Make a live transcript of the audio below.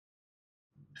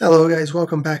Hello guys,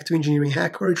 welcome back to Engineering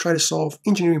Hack, where we try to solve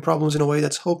engineering problems in a way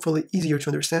that's hopefully easier to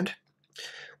understand.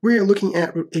 We're looking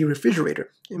at a refrigerator.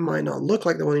 It might not look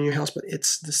like the one in your house, but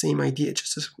it's the same idea,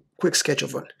 just a quick sketch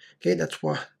of one. Okay, that's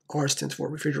what R stands for,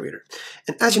 refrigerator.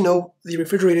 And as you know, the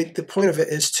refrigerator, the point of it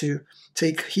is to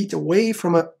take heat away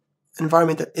from an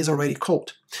environment that is already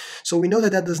cold. So we know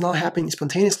that that does not happen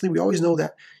spontaneously. We always know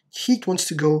that heat wants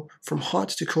to go from hot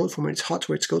to cold, from where it's hot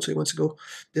to where it's cold, so it wants to go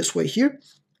this way here.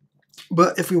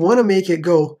 But if we want to make it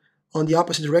go on the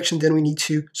opposite direction, then we need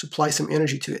to supply some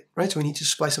energy to it, right? So we need to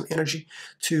supply some energy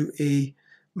to a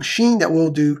machine that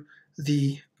will do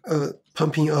the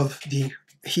pumping of the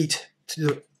heat to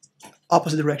the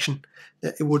opposite direction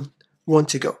that it would want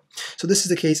to go. So this is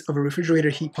the case of a refrigerator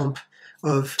heat pump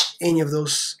of any of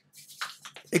those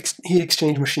heat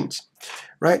exchange machines,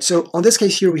 right? So on this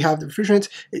case here, we have the refrigerant.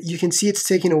 You can see it's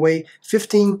taking away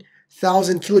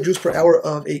 15,000 kilojoules per hour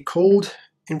of a cold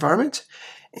environment,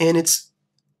 and it's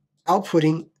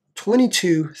outputting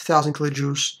 22,000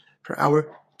 kilojoules per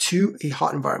hour to a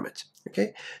hot environment.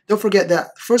 Okay, don't forget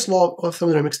that first law of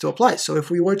thermodynamics still applies. So if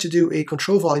we were to do a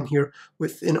control volume here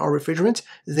within our refrigerant,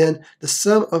 then the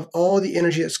sum of all the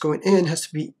energy that's going in has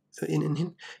to be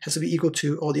equal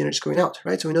to all the energy going out,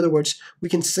 right? So in other words, we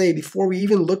can say before we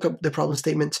even look up the problem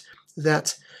statement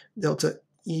that delta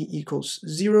E equals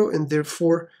 0, and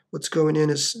therefore what's going in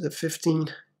is the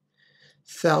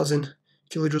 15,000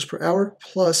 kilojoules per hour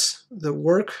plus the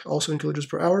work, also in kilojoules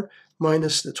per hour,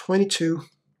 minus the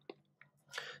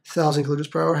 22,000 kilojoules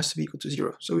per hour has to be equal to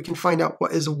 0. So we can find out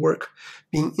what is the work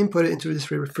being inputted into this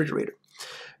refrigerator.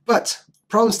 But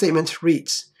problem statement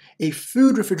reads, a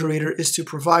food refrigerator is to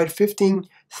provide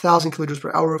 15,000 kilojoules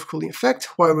per hour of cooling effect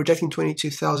while rejecting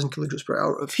 22,000 kilojoules per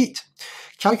hour of heat.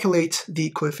 Calculate the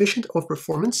coefficient of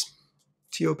performance,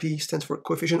 TOP stands for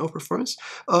coefficient of performance,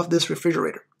 of this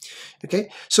refrigerator. Okay,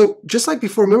 so just like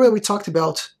before, remember that we talked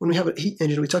about, when we have a heat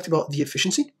engine, we talked about the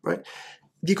efficiency, right?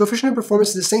 The coefficient of performance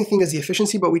is the same thing as the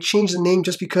efficiency, but we changed the name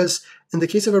just because in the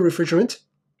case of a refrigerant,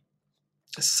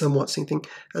 somewhat same thing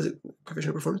as a coefficient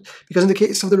of performance, because in the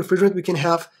case of the refrigerant, we can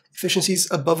have efficiencies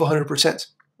above 100%.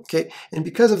 Okay, and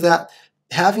because of that,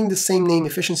 having the same name,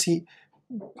 efficiency,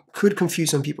 could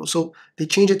confuse some people. So they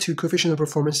change it to coefficient of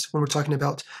performance when we're talking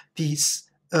about these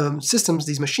systems,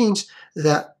 these machines,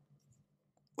 that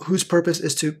whose purpose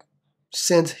is to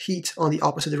send heat on the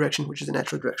opposite direction, which is the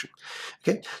natural direction.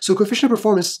 Okay, so coefficient of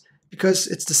performance, because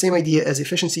it's the same idea as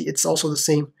efficiency, it's also the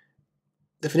same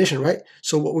definition, right?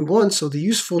 So what we want, so the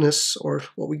usefulness, or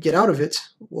what we get out of it,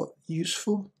 what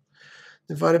useful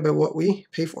divided by what we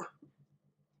pay for.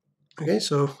 Okay,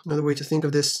 so another way to think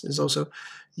of this is also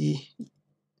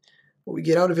what we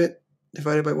get out of it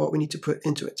divided by what we need to put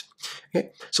into it. Okay,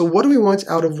 so what do we want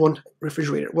out of one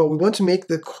refrigerator? Well, we want to make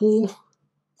the cool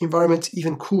environment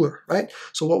even cooler, right?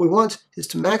 So what we want is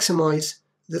to maximize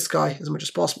this guy as much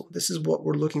as possible. This is what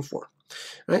we're looking for,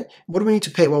 right? What do we need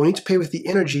to pay? Well, we need to pay with the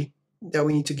energy that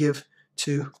we need to give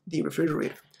to the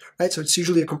refrigerator, right? So it's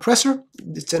usually a compressor.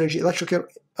 It's energy, electric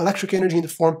energy in the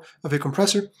form of a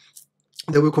compressor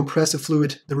that will compress the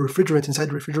fluid, the refrigerant inside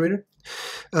the refrigerator.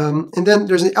 And then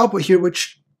there's an output here,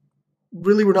 which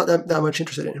really we're not that much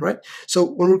interested in, right? So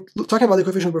when we're talking about the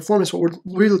coefficient of performance, what we're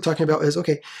really talking about is,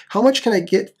 okay, how much can I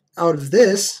get out of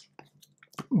this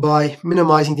by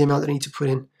minimizing the amount that I need to put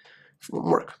in from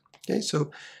work? Okay, so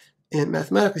and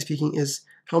mathematically speaking is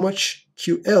how much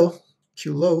QL,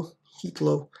 Q low, heat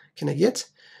low, can I get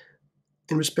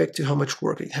in respect to how much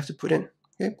work I have to put in.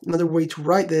 Okay, another way to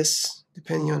write this,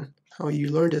 depending on how you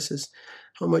learn this, is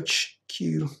how much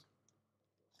Q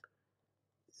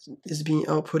is being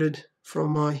outputted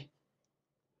from my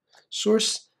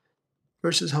source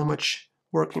versus how much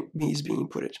work is being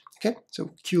inputted. Okay,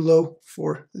 so Q low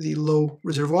for the low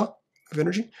reservoir of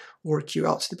energy, or Q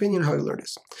out, depending on how you learn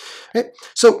this. Okay,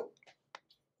 so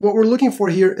what we're looking for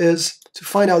here is to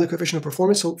find out the coefficient of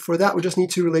performance. So for that, we just need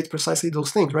to relate precisely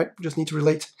those things, right? We just need to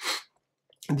relate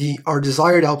our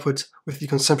desired output with the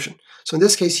consumption. So in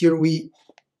this case here, we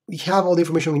have all the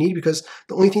information we need, because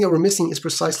the only thing that we're missing is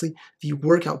precisely the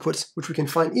work outputs, which we can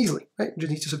find easily, right? We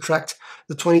just need to subtract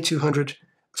the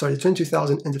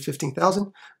 22,000 and the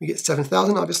 15,000. We get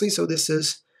 7,000, obviously. So this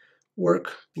is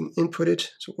work being inputted,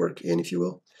 so work in, if you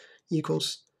will,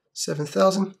 equals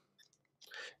 7,000.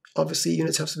 Obviously,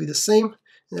 units have to be the same.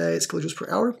 It's kilojoules per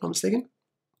hour, if I'm not mistaken.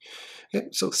 Okay,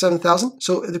 so 7,000.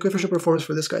 So the coefficient of performance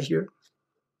for this guy here,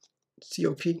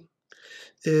 COP,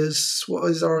 is, what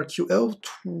is our QL?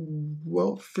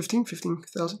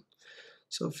 15,000.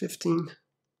 So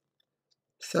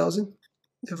 15,000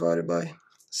 divided by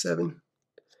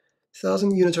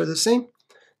 7,000. Units are the same.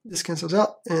 This cancels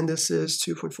out, and this is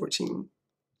 2.14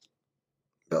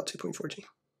 about 2.14.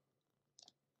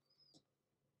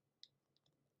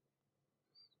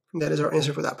 And that is our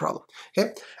answer for that problem.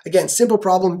 Okay, again, simple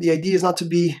problem. The idea is not to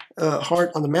be hard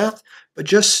on the math, but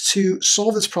just to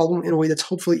solve this problem in a way that's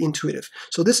hopefully intuitive.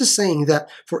 So this is saying that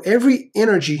for every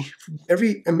energy,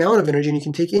 every amount of energy, and you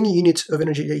can take any unit of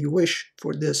energy that you wish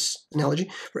for this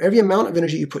analogy, for every amount of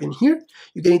energy you put in here,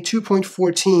 you're getting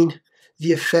 2.14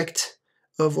 the effect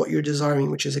of what you're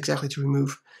desiring, which is exactly to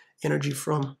remove energy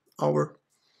from our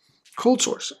cold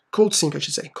source, cold sink, I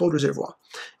should say, cold reservoir.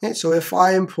 Okay, so if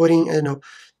I am putting,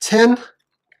 10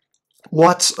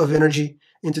 watts of energy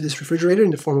into this refrigerator in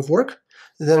the form of work,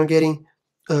 then I'm getting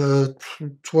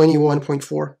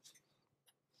 21.4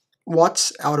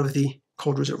 watts out of the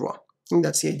cold reservoir. And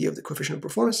that's the idea of the coefficient of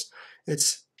performance.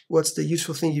 It's what's the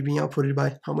useful thing you're being outputted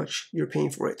by how much you're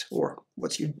paying for it, or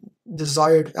what's your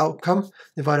desired outcome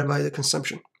divided by the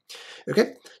consumption.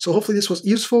 Okay, so hopefully this was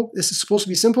useful. This is supposed to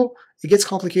be simple. It gets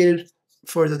complicated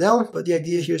further down, but the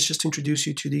idea here is just to introduce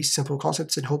you to these simple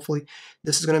concepts, and hopefully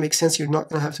this is going to make sense. You're not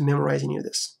going to have to memorize any of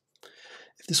this.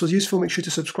 If this was useful, make sure to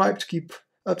subscribe to keep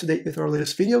up to date with our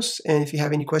latest videos, and if you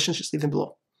have any questions, just leave them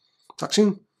below. Talk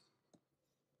soon.